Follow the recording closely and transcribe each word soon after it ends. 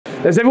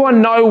Does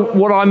everyone know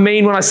what I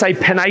mean when I say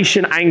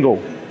pennation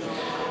angle?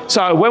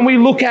 So when we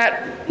look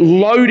at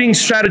loading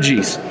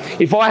strategies,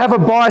 if I have a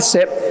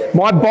bicep,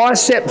 my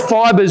bicep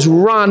fibers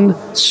run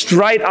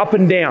straight up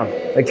and down,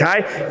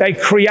 okay? They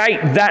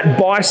create that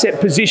bicep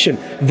position.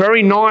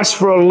 Very nice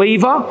for a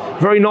lever,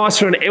 very nice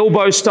for an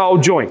elbow style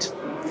joint.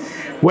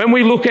 When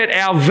we look at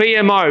our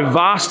VMO,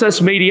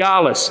 vastus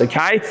medialis,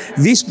 okay?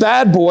 This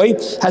bad boy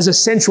has a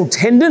central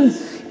tendon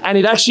and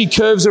it actually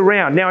curves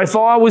around. Now, if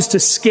I was to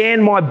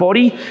scan my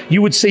body,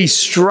 you would see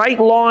straight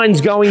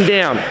lines going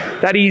down.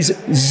 That is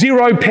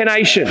zero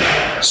pennation.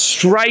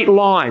 Straight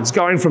lines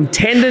going from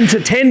tendon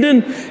to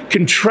tendon,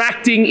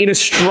 contracting in a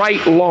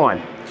straight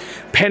line.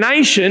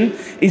 Pennation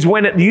is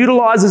when it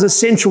utilizes a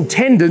central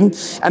tendon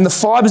and the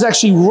fibers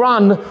actually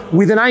run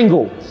with an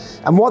angle.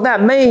 And what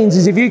that means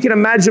is if you can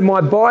imagine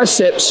my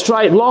bicep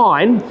straight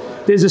line,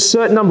 there's a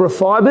certain number of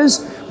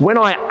fibers. When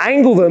I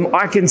angle them,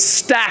 I can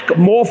stack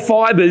more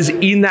fibers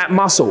in that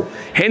muscle.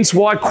 Hence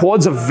why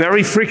quads are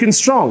very freaking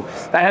strong.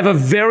 They have a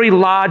very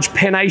large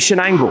pennation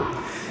angle.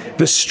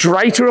 The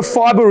straighter a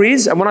fiber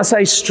is, and when I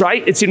say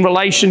straight, it's in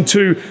relation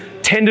to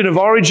tendon of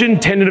origin,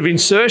 tendon of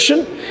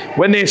insertion.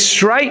 When they're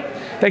straight,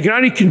 they can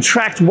only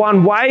contract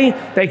one way.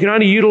 They can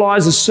only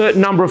utilize a certain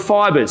number of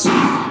fibers.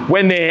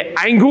 When they're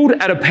angled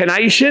at a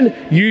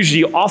pennation,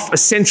 usually off a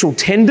central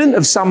tendon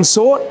of some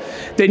sort,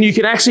 then you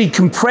can actually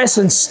compress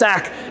and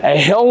stack a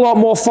hell lot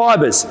more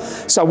fibers.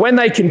 So when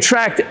they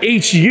contract,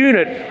 each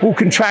unit will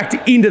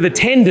contract into the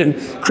tendon,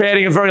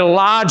 creating a very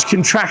large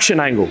contraction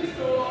angle.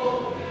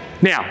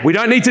 Now, we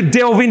don't need to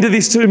delve into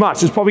this too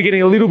much. It's probably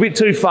getting a little bit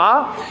too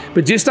far,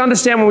 but just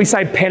understand when we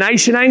say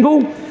pennation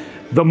angle,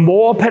 the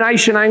more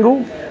pennation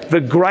angle, the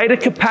greater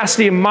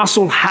capacity a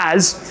muscle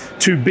has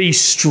to be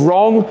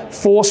strong,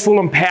 forceful,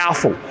 and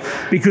powerful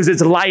because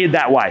it's layered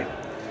that way.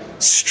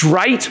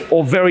 Straight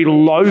or very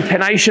low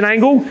pennation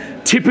angle,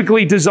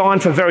 typically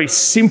designed for very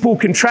simple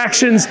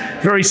contractions,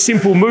 very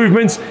simple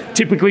movements,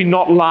 typically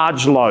not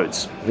large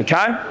loads,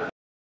 okay?